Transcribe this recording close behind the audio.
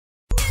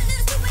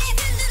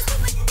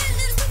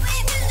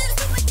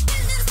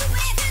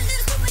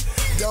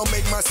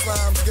my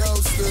slimes go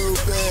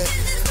stupid.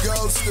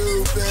 Go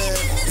stupid.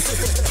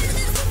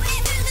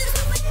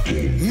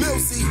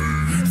 Milsy,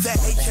 that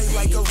AK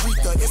like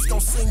Aretha, it's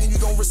gon' sing and you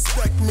gon'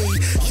 respect me.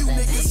 You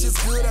niggas just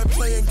good at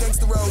playing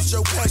gangster roles,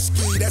 Joe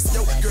Pesci. That's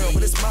your girl,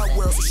 but it's my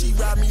world, so she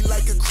ride me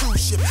like a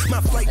cruise ship.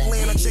 My flight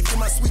land, I check in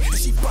my suite, and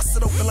she bust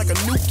it open like a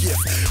new gift.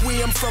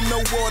 We ain't from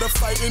no water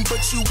fighting, but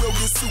you will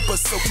get super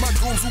soaked. My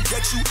goons will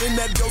get you in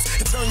that ghost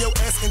and turn your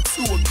ass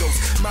into a ghost.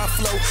 My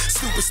flow,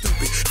 super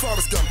stupid.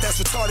 Forrest Gump,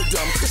 that's retarded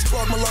dumb. Chris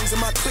clogged my lungs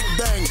and my click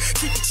bang.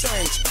 Keep the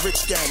change,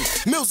 rich gang.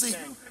 Milsy.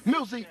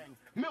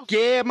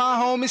 Yeah, my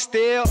homie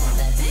still.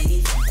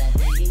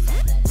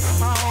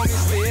 My homie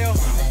still.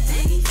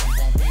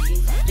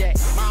 Yeah,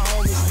 my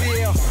homie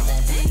still.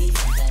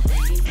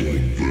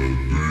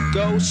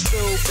 Go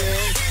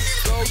stupid.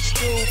 Go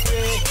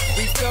stupid.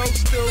 We go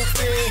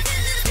stupid.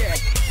 Yeah,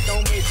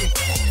 don't make it.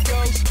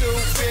 Go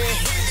stupid.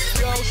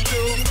 Go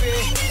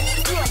stupid.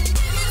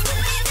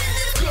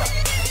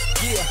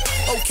 Yeah,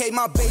 okay,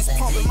 my bass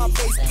pumping, my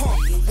bass pump.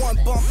 One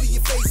bump, leave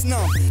your face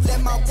numb.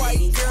 Let my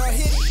white girl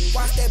hit it,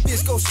 watch that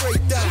bitch go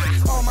straight down.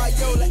 All my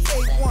Yola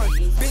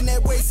A1, been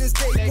that way since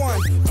day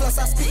one. Plus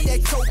I speak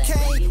that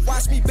cocaine,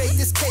 watch me bake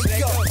this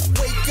cake up.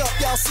 Wake up,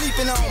 y'all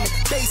sleeping on me.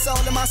 Bass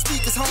all in my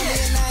speakers, homie.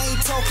 And I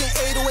ain't talking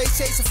 808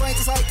 chasing Frank,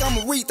 it's like I'm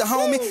Aretha,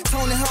 homie.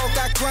 Tony Hawk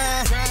got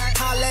grind,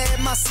 holla at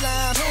my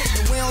slime.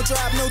 And we don't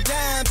drive no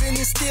dimes, and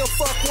it's still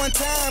fuck one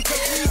time.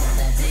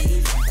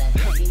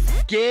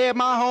 Yeah,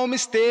 my homie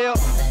still.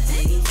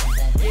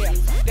 Yeah,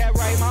 that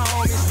right, my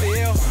homie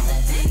still.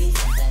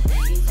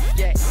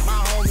 Yeah, my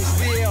homie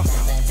still.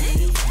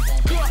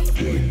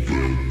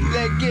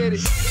 Let's get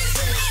it.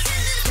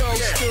 Go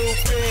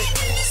stupid.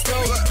 Go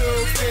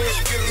stupid.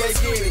 Let's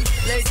get it.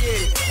 Let's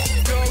get it.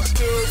 Go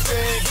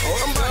stupid.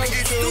 Oh, I'm about to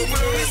get stupid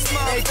on this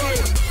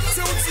motherfucker.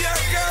 Tucci, I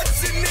got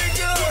you,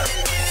 nigga.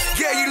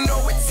 Yeah, you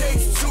know it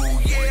takes two,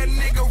 yeah,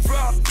 nigga,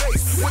 raw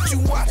bass. What you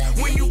watch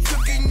when you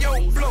cooking your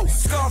blow?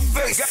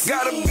 Scarface.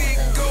 Got a big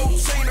gold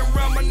chain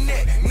around my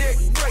neck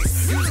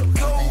brace. You a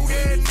cold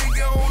ass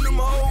nigga on them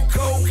whole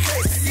cold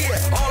case. Yeah,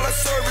 all I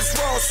serve is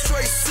raw,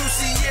 straight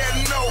sushi,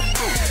 yeah, no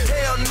boo.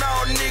 Hell no,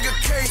 nigga,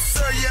 can't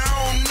serve you, I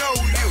don't know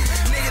you.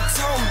 Nigga,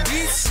 Tom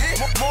beat shit,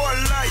 more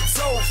like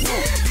tofu.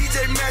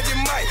 DJ Magic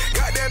Mike,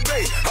 got that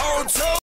bass on toe.